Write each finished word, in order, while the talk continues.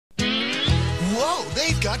Whoa,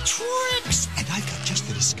 they've got Trix! And I've got just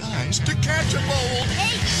the disguise to catch 'em all.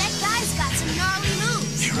 Hey, that guy's got some gnarly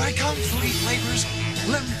moves. Here I come, fruity flavors.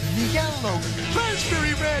 Lemony yellow,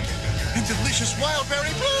 raspberry red, and delicious wildberry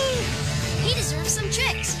blue. He deserves some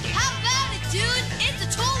tricks. How about it, dude? It's a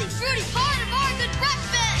totally fruity part of our good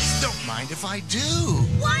breakfast. Don't mind if I do.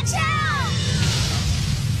 Watch out!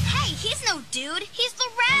 Hey, he's no dude. He's the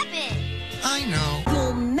rabbit. I know.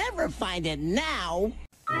 You'll never find it now.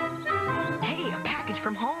 Hey, a package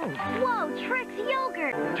from home. Whoa, Trix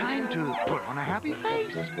yogurt. Time to put on a happy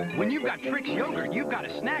face. When you've got Trix yogurt, you've got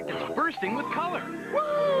a snack that's bursting with color.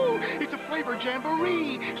 Woo! It's a flavor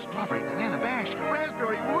jamboree. Strawberry, banana bash,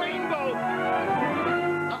 raspberry, rainbow.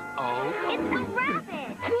 Uh-oh. It's the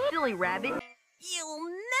rabbit. Silly rabbit. You'll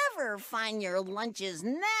never find your lunches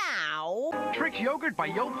now. Trix yogurt by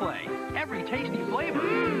Yoplait. Every tasty flavor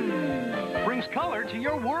brings color to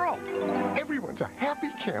your world. Everyone's a happy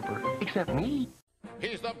camper, except me.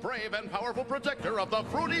 He's the brave and powerful protector of the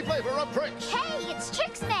fruity flavor of Trix. Hey, it's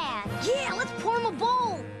Trix Man. Yeah, let's pour him a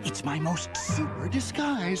bowl. It's my most super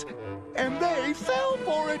disguise. And they fell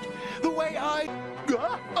for it. The way I...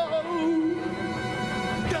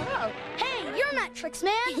 Hey, you're not Trix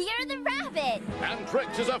Man. You're the rabbit. And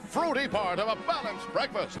Trix is a fruity part of a balanced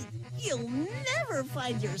breakfast. You'll never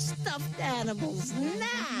find your stuffed animals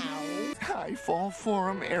now. I fall for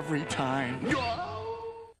 'em every time.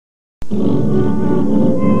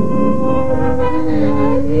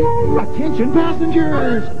 Attention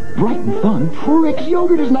passengers! Bright and fun, Trix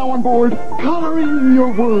yogurt is now on board, coloring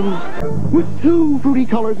your world. With 2 fruity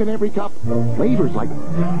colors in every cup, flavors like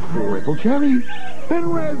triple cherry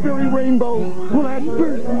and raspberry rainbow will add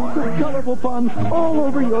bursts of colorful fun all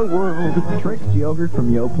over your world. Trix yogurt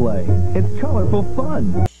from Yoplait. It's colorful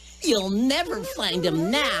fun. You'll never find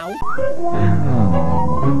them now.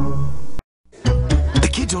 The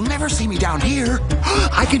kids will never see me down here.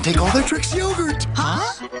 I can take all their Trix yogurt.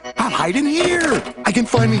 Huh? I'll hide in here. I can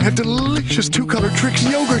find me a delicious 2-color Trix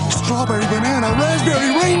yogurt. Strawberry, banana,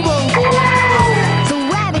 raspberry, rainbow. The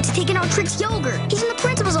rabbit's taking out Trix yogurt. He's in the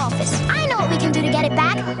principal's office. I know what we can do to get it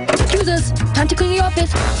back. Excuse us. Time to clean the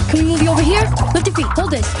office. Can we move you over here? Lift your feet.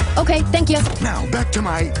 Hold this. Okay, thank you. Now back to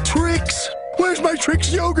my Trix. Where's my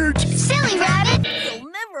Trix yogurt? Silly rabbit.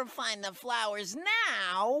 You'll never find the flowers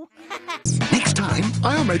now. Next time,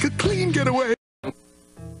 I'll make a clean getaway.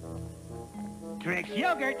 Trix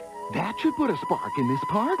yogurt. That should put a spark in this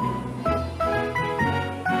park.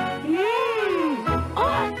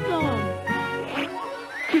 Awesome!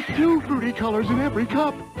 With 2 fruity colors in every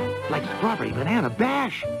cup, like strawberry, banana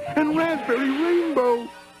bash, and raspberry rainbow.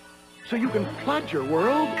 So you can flood your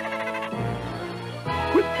world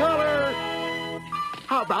with color.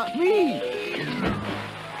 How about me?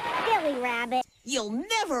 Silly rabbit. You'll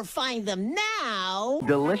never find them now.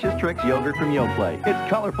 Delicious Trix yogurt from Yoplait. It's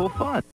colorful fun.